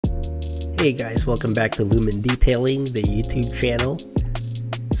Hey guys, welcome back to Lumen Detailing, the YouTube channel.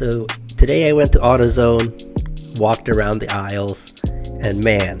 So today I went to AutoZone, walked around the aisles, and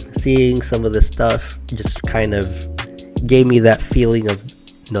man, seeing some of the stuff just kind of gave me that feeling of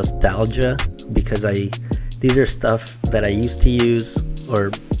nostalgia, because these are stuff that I used to use, or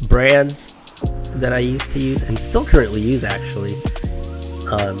brands that I used to use and still currently use actually.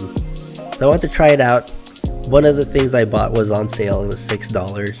 So I want to try it out. One of the things I bought was on sale. It was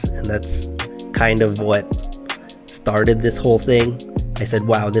 $6, and that's kind of what started this whole thing. I said,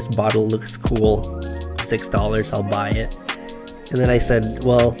 wow, this bottle looks cool, $6, I'll buy it. And then I said,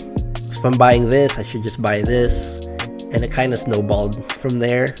 well, if I'm buying this, I should just buy this, and it kind of snowballed from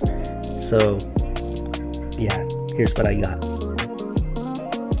there. So yeah, here's what I got.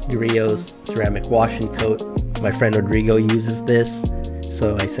 Urios ceramic washing coat. My friend Rodrigo uses this,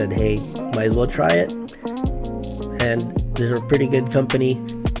 so I said, hey, might as well try it. And they're a pretty good company,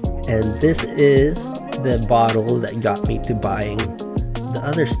 and this is the bottle that got me to buying the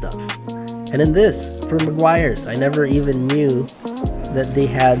other stuff. And then this for Meguiar's, I never even knew that they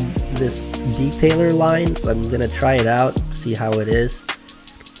had this detailer line, so I'm gonna try it out, see how it is.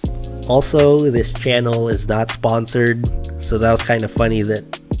 Also, this channel is not sponsored, so that was kind of funny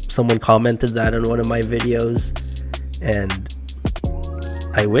that someone commented that on one of my videos, and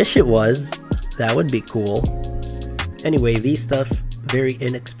I wish it was. That would be cool. Anyway, these stuff, very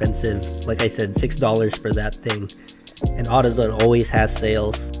inexpensive. Like I said, $6 for that thing. And AutoZone always has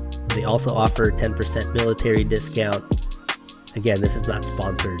sales. They also offer 10% military discount. Again, this is not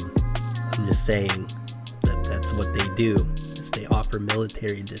sponsored. I'm just saying that that's what they do, is they offer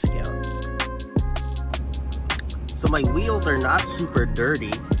military discount. So my wheels are not super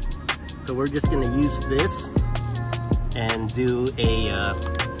dirty, so we're just gonna use this and do a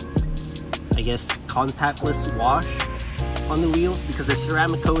I guess contactless wash on the wheels, because they're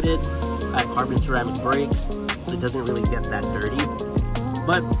ceramic coated. I have carbon ceramic brakes, so it doesn't really get that dirty,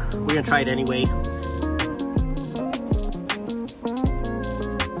 but we're gonna try it anyway.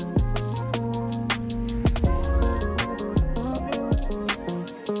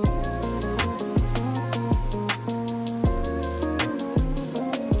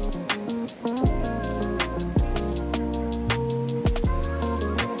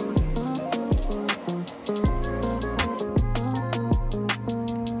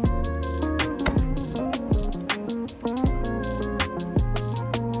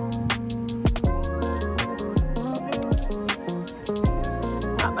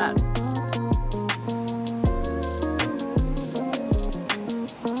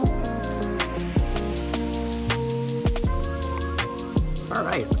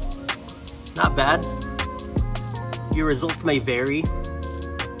 Alright, not bad. Your results may vary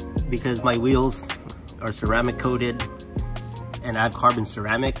because my wheels are ceramic coated and I have carbon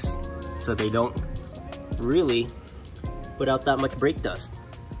ceramics, so they don't really put out that much brake dust.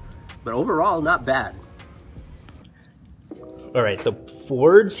 But overall, not bad. Alright, the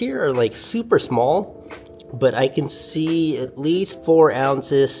boards here are like super small, but I can see at least 4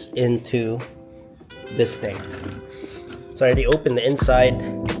 ounces into this thing. So I already opened the inside,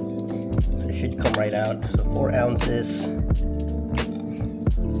 so it should come right out. So 4 ounces.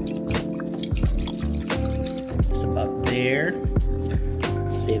 It's about there.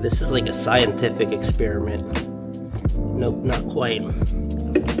 Let's see, this is like a scientific experiment. Nope, not quite.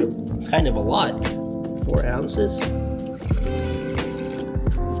 It's kind of a lot. 4 ounces.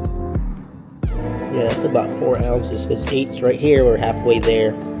 Yeah, it's about 4 ounces, because 8's right here, we're halfway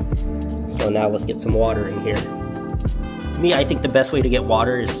there. So now let's get some water in here. To me, I think the best way to get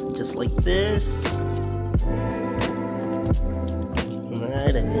water is just like this.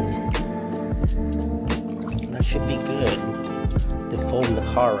 Alright, I think that should be good to foam the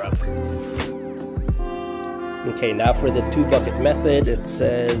car up. Okay, now for the 2-bucket method, it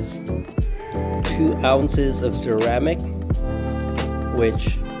says 2 ounces of ceramic,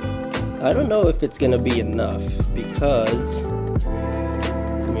 which I don't know if it's gonna be enough, because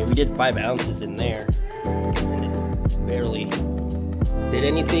I mean, we did 5 ounces in there and it barely did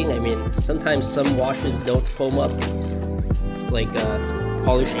anything. I mean, sometimes some washes don't foam up, like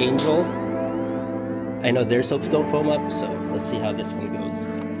Polish Angel. I know their soaps don't foam up, so let's see how this one goes.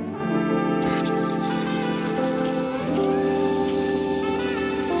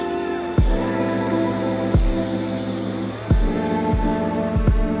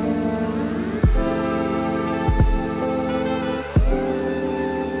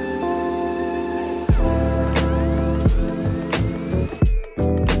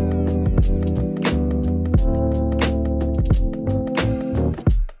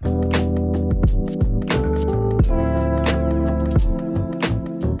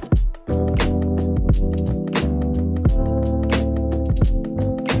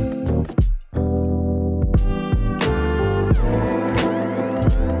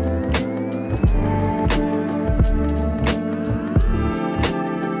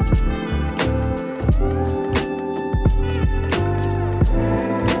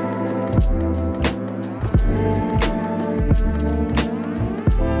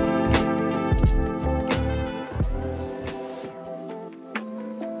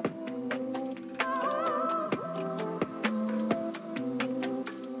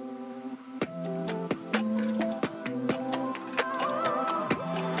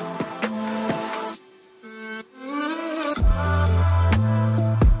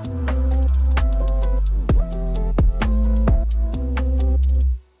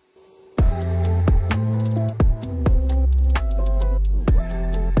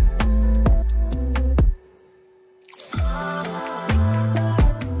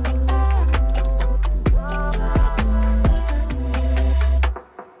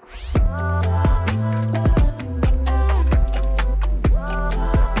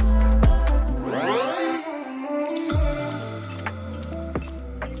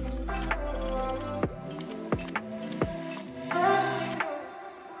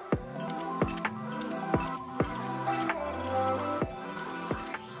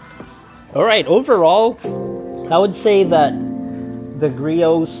 All right, overall, I would say that the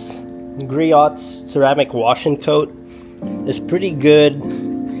Griot's ceramic wash and coat is pretty good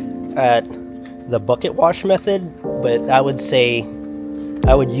at the bucket wash method, but I would say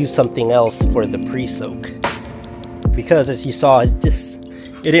I would use something else for the pre-soak, because as you saw, it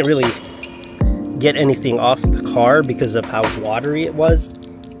didn't really get anything off the car because of how watery it was.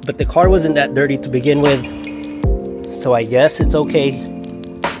 But the car wasn't that dirty to begin with, so I guess it's okay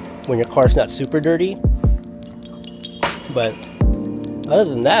when your car's not super dirty. But other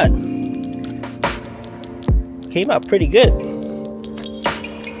than that, came out pretty good.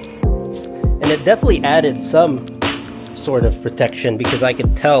 And it definitely added some sort of protection, because I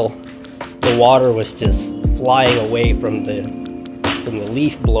could tell the water was just flying away from the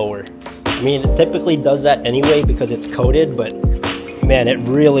leaf blower. I mean, it typically does that anyway because it's coated, but man, it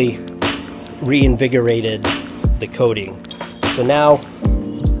really reinvigorated the coating. So now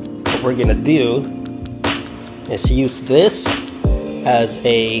what we're gonna do is use this as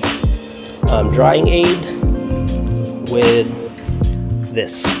a drying aid with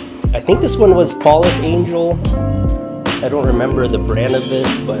this. I think this one was Polish Angel. I don't remember the brand of this,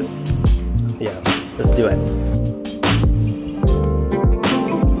 but yeah, let's do it.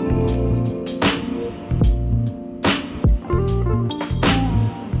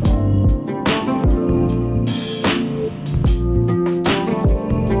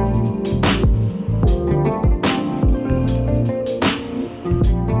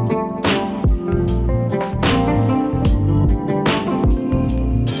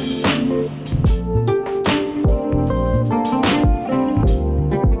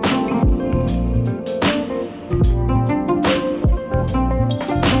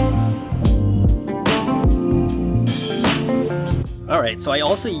 Alright, so I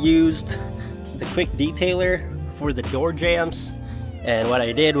also used the quick detailer for the door jambs, and what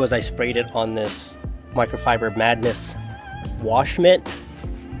I did was I sprayed it on this Microfiber Madness wash mitt.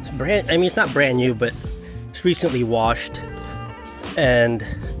 It's not brand new, but it's recently washed, and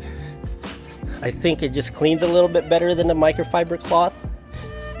I think it just cleans a little bit better than the microfiber cloth,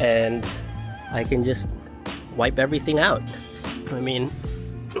 and I can just wipe everything out. I mean,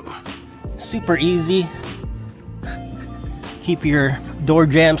 super easy. Keep your door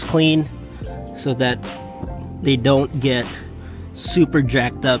jambs clean so that they don't get super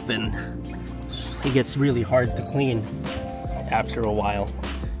jacked up and it gets really hard to clean after a while.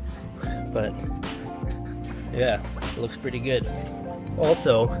 But yeah, it looks pretty good.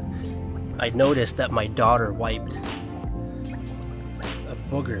 Also, I noticed that my daughter wiped a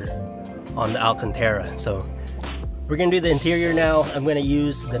booger on the Alcantara, so we're gonna do the interior now. I'm gonna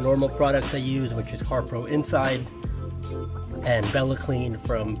use the normal products I use, which is CarPro Inside and Bella Clean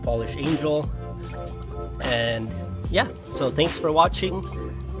from Polish Angel. And yeah, so thanks for watching,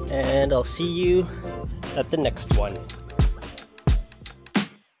 and I'll see you at the next one.